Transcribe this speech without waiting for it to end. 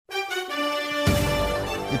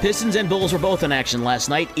The Pistons and Bulls were both in action last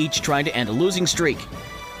night, each trying to end a losing streak.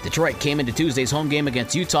 Detroit came into Tuesday's home game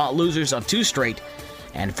against Utah, losers of 2 straight,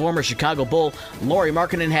 and former Chicago Bull Lauri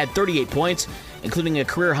Markkanen had 38 points, including a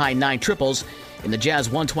career-high 9 triples, in the Jazz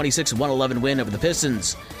 126-111 win over the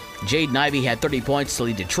Pistons. Jaden Ivey had 30 points to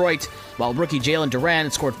lead Detroit, while rookie Jalen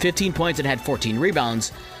Duren scored 15 points and had 14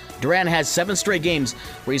 rebounds. Duren has 7 straight games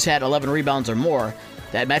where he's had 11 rebounds or more.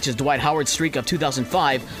 That matches Dwight Howard's streak of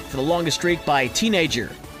 2005 for the longest streak by a teenager.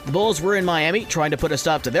 The Bulls were in Miami trying to put a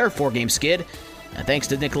stop to their 4-game skid, and thanks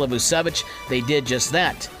to Nikola Vucevic, they did just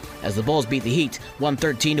that, as the Bulls beat the Heat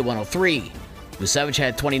 113-103. Vucevic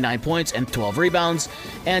had 29 points and 12 rebounds,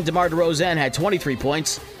 and DeMar DeRozan had 23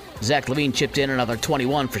 points. Zach LaVine chipped in another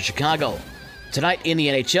 21 for Chicago. Tonight in the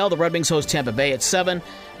NHL, the Red Wings host Tampa Bay at 7,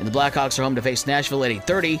 and the Blackhawks are home to face Nashville at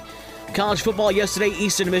 8:30. College football yesterday,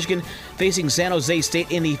 Eastern Michigan facing San Jose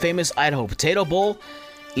State in the famous Idaho Potato Bowl.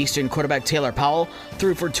 Eastern quarterback Taylor Powell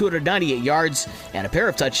threw for 298 yards and a pair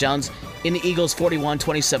of touchdowns in the Eagles'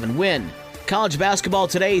 41-27 win. College basketball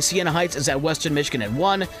today, Siena Heights is at Western Michigan at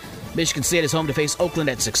 1. Michigan State is home to face Oakland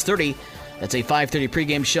at 6:30. That's a 5:30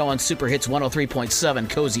 pregame show on Super Hits 103.7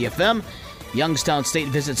 Cozy FM. Youngstown State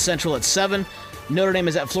visits Central at 7. Notre Dame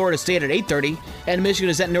is at Florida State at 8:30. And Michigan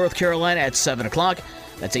is at North Carolina at 7 o'clock.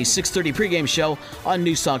 That's a 6:30 pregame show on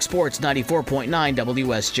Newstalk Sports 94.9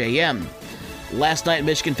 WSJM. Last night,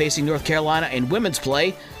 Michigan facing North Carolina in women's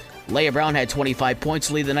play. Leah Brown had 25 points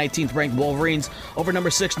to lead the 19th-ranked Wolverines over number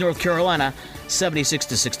 6 North Carolina,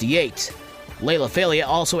 76-68. Layla Falia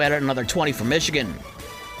also added another 20 for Michigan.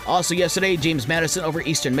 Also yesterday, James Madison over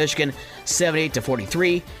Eastern Michigan,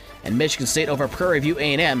 78-43, and Michigan State over Prairie View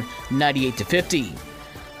A&M, 98-50.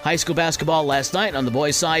 High school basketball last night on the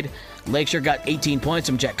boys' side, Lakeshore got 18 points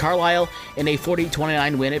from Jack Carlisle in a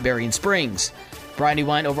 40-29 win at Berrien Springs.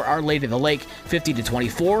 Brandywine over Our Lady of the Lake,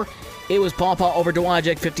 50-24. It was Paw Paw over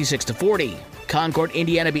Dowagiac, 56-40. Concord,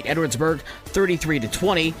 Indiana beat Edwardsburg,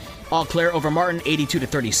 33-20. Eau Claire over Martin,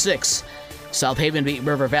 82-36. South Haven beat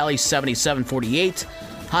River Valley, 77-48.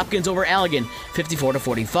 Hopkins over Allegan,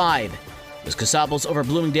 54-45. It was Casabos over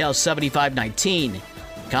Bloomingdale, 75-19.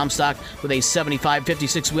 Comstock with a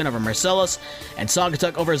 75-56 win over Marcellus, and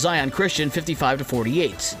Saugatuck over Zion Christian,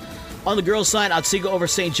 55-48. On the girls' side, Otsego over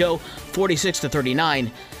St. Joe, 46-39.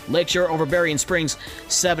 Lakeshore over Berrien Springs,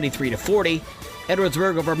 73-40.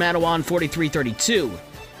 Edwardsburg over Manawan, 43-32.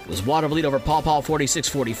 It was Watervliet over Paw Paw,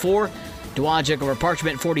 46-44. Dowagiac over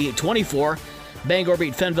Parchment, 48-24. Bangor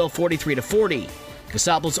beat Fenville, 43-40.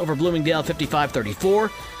 Casablanca over Bloomingdale, 55-34.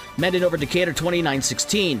 Mendon over Decatur,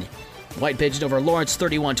 29-16. White Pigeon over Lawrence,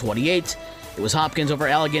 31-28. It was Hopkins over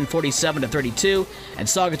Allegan, 47-32, and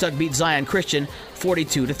Saugatuck beat Zion Christian,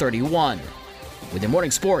 42-31. With your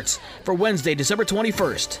morning sports for Wednesday, December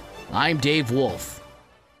 21st, I'm Dave Wolf.